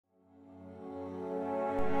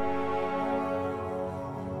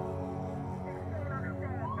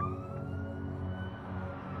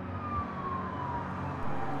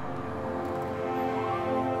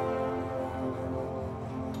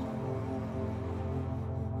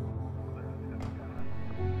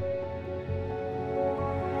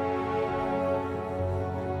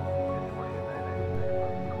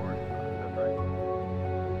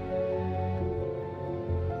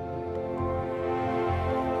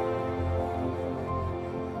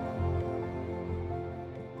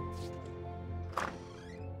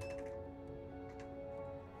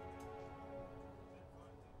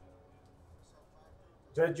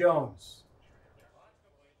Ted Jones.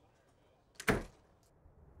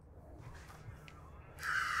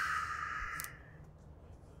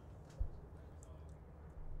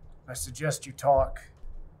 I suggest you talk.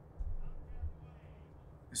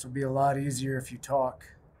 This will be a lot easier if you talk.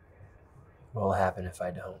 What will happen if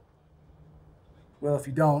I don't? Well, if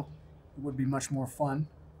you don't, it would be much more fun.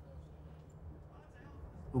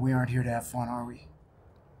 But we aren't here to have fun, are we?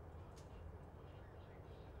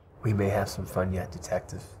 We may have some fun yet,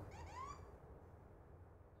 Detective.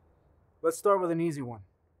 Let's start with an easy one.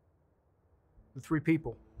 The 3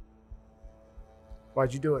 people.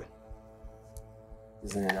 Why'd you do it?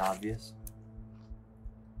 Isn't it obvious?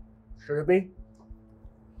 Should it be?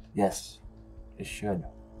 Yes, it should.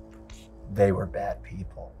 They were bad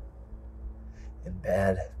people. And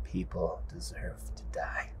bad people deserve to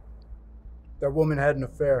die. That woman had an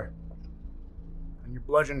affair. And you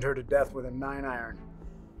bludgeoned her to death with a 9-iron.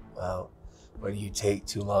 Well, when you take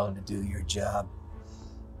too long to do your job,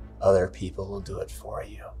 other people will do it for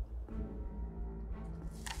you.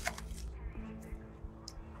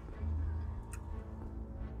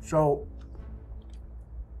 So,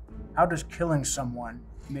 how does killing someone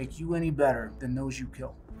make you any better than those you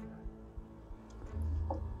kill?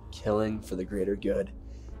 Killing for the greater good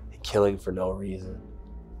and killing for no reason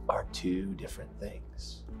are 2 different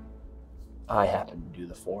things. I happen to do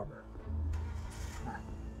the former.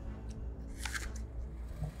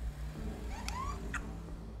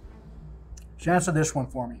 So answer this one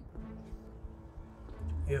for me.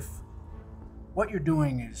 If what you're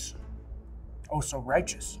doing is oh so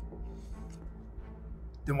righteous,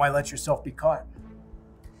 then why let yourself be caught?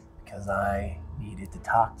 Because I needed to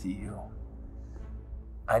talk to you.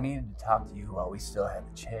 I needed to talk to you while we still had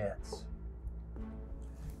the chance.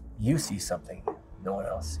 You see something no one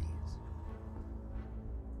else sees.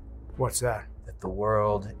 What's that? That the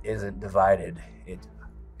world isn't divided into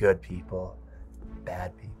good people,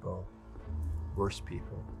 bad people, worse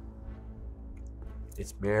people.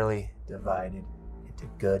 It's merely divided into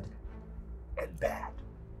good and bad.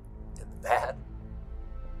 And the bad,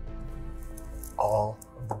 all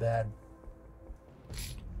of the bad,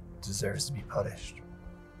 deserves to be punished.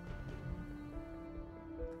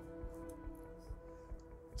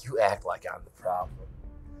 You act like I'm the problem.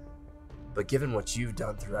 But given what you've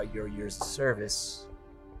done throughout your years of service,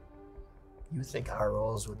 you think our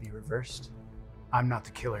roles would be reversed? I'm not the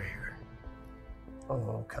killer here.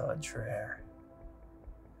 Au contraire.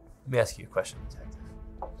 Let me ask you a question, Detective.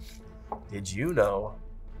 Did you know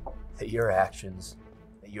that your actions,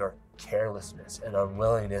 that your carelessness and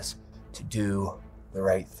unwillingness to do the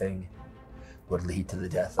right thing would lead to the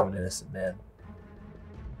death of an innocent man?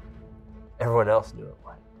 Everyone else knew it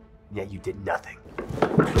would, yet you did nothing.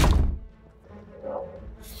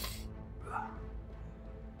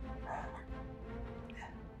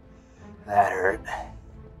 That hurt.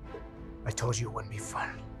 I told you it wouldn't be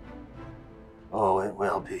fun. Oh, it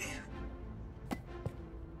will be.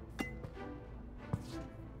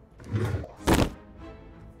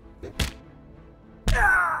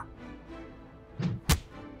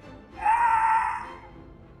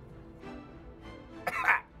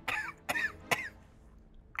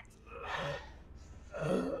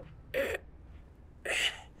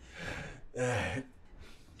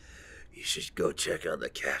 You should go check on the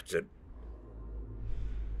captain.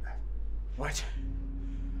 What?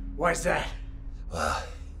 Why's that? Well,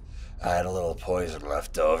 I had a little poison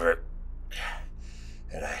left over,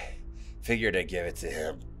 and I figured I'd give it to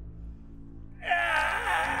him.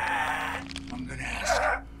 I'm gonna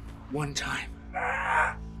ask one time.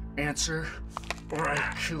 Answer, or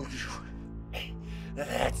I kill you.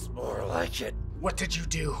 That's more like it. What did you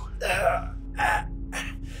do? I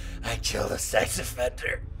killed a sex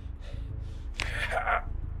offender.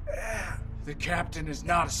 The captain is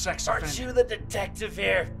not a sex offender. Aren't you the detective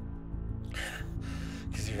here?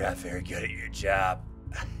 Because you're not very good at your job.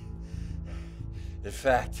 In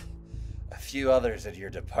fact, a few others in your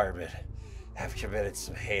department have committed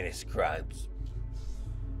some heinous crimes.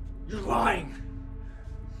 You're lying.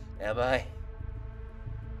 Am I?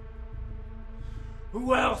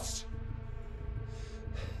 Who else?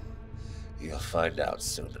 You'll find out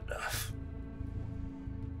soon enough.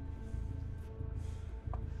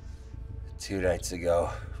 2 nights ago,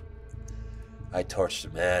 I torched a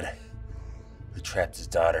man who trapped his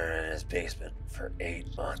daughter in his basement for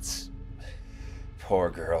 8 months. Poor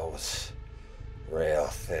girl was rail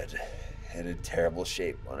thin and in terrible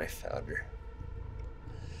shape when I found her.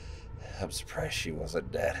 I'm surprised she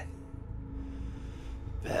wasn't dead.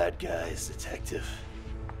 Bad guys, Detective.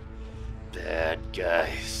 Bad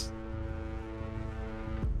guys.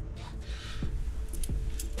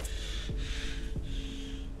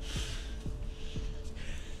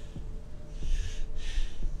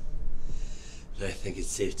 But I think it's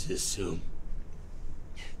safe to assume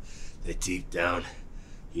that deep down,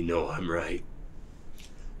 you know I'm right.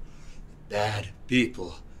 Bad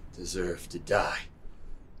people deserve to die.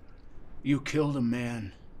 You killed a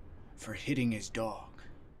man for hitting his dog.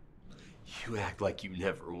 You act like you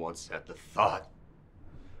never once had the thought.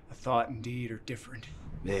 A thought and deed are different.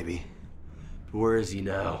 Maybe. But where is he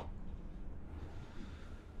now?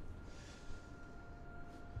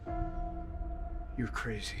 You're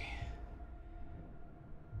crazy.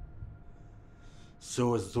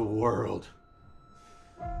 So is the world.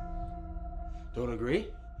 Don't agree?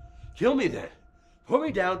 Kill me then. Put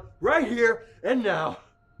me down right here and now.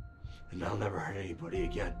 And I'll never hurt anybody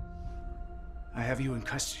again. I have you in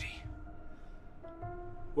custody.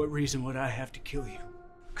 What reason would I have to kill you?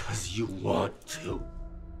 'Cause you want to.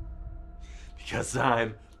 Because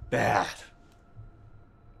I'm bad.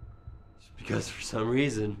 Because for some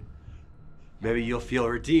reason, maybe you'll feel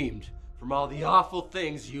redeemed from all the awful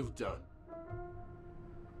things you've done.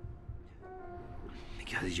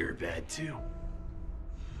 Because you're bad too.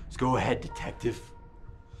 Just go ahead, detective.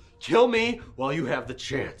 Kill me while you have the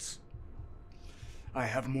chance. I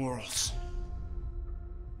have morals.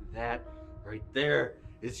 That right there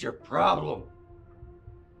is your problem.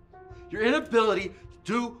 Your inability to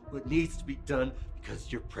do what needs to be done because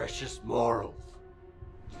of your precious morals.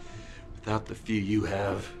 Without the few you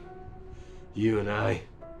have, you and I,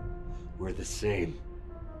 we're the same.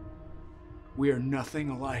 We are nothing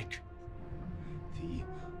alike.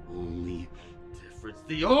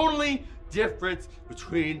 The only difference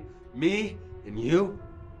between me and you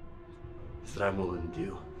is that I'm willing to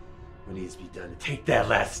do what needs to be done to take that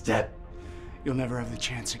last step. You'll never have the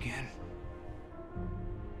chance again.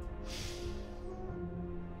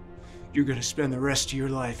 You're gonna spend the rest of your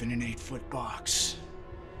life in an 8-foot box.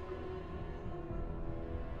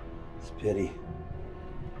 It's a pity.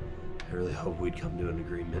 I really hope we'd come to an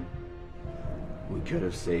agreement. We could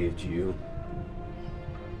have saved you.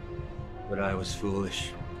 But I was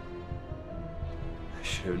foolish. I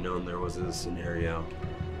should have known there wasn't a scenario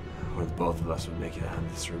where the both of us would make it out of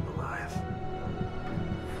this room alive.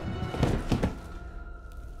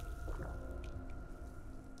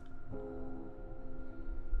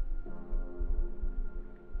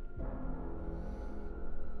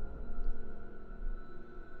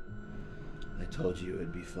 I told you it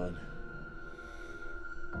would be fun.